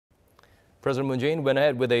President Moon Jae-in went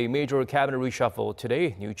ahead with a major cabinet reshuffle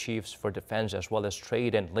today. New chiefs for defense as well as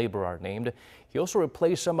trade and labor are named. He also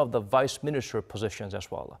replaced some of the vice minister positions as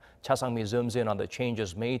well. Cha Sang-mi zooms in on the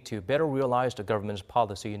changes made to better realize the government's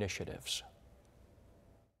policy initiatives.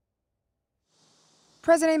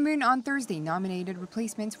 President Moon on Thursday nominated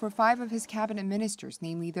replacements for 5 of his cabinet ministers,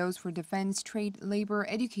 namely those for defense, trade, labor,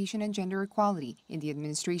 education, and gender equality, in the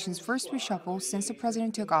administration's first reshuffle since the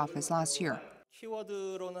president took office last year.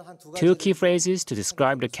 Two key phrases to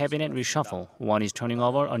describe the cabinet reshuffle. One is turning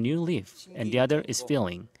over a new leaf, and the other is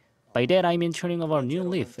filling. By that I mean turning over a new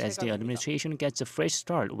leaf as the administration gets a fresh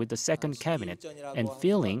start with the second cabinet, and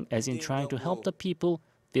filling as in trying to help the people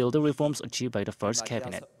fill the reforms achieved by the first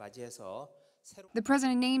cabinet. The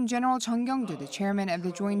president named General Chung Kyung-do, the chairman of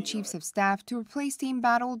the Joint Chiefs of Staff, to replace the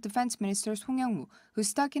embattled Defense Minister Song Young-moo, who's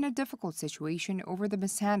stuck in a difficult situation over the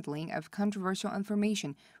mishandling of controversial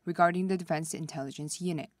information regarding the Defense Intelligence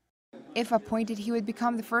Unit. If appointed, he would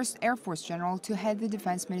become the first Air Force general to head the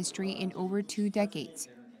Defense Ministry in over 2 decades.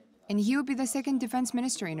 And he would be the second defense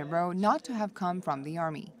minister in a row not to have come from the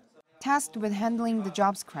army. Tasked with handling the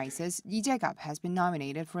jobs crisis, Lee Jae-gap has been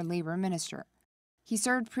nominated for labor minister. He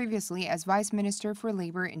served previously as Vice Minister for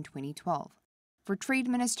Labor in 2012. For Trade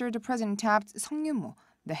Minister, the president tapped Song Yun-mo,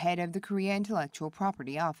 the head of the Korea Intellectual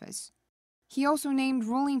Property Office. He also named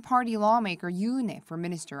ruling party lawmaker Yoo Eun-hae for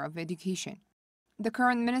Minister of Education. The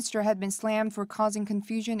current minister had been slammed for causing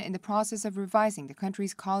confusion in the process of revising the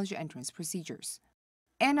country's college entrance procedures.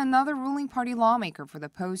 And another ruling party lawmaker for the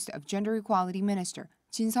post of Gender Equality Minister,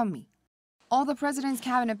 Jin Sun-mi. All the president's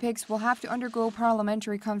cabinet picks will have to undergo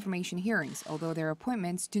parliamentary confirmation hearings, although their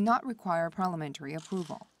appointments do not require parliamentary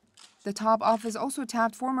approval. The top office also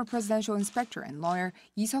tapped former presidential inspector and lawyer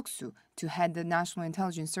Lee Seok-soo to head the National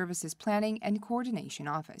Intelligence Service's Planning and Coordination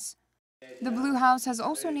Office. The Blue House has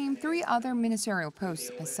also named 3 other ministerial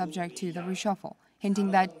posts as subject to the reshuffle,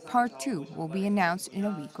 hinting that Part 2 will be announced in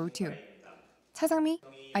a week or two. Cha Sang-mi,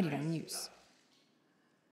 Arirang News.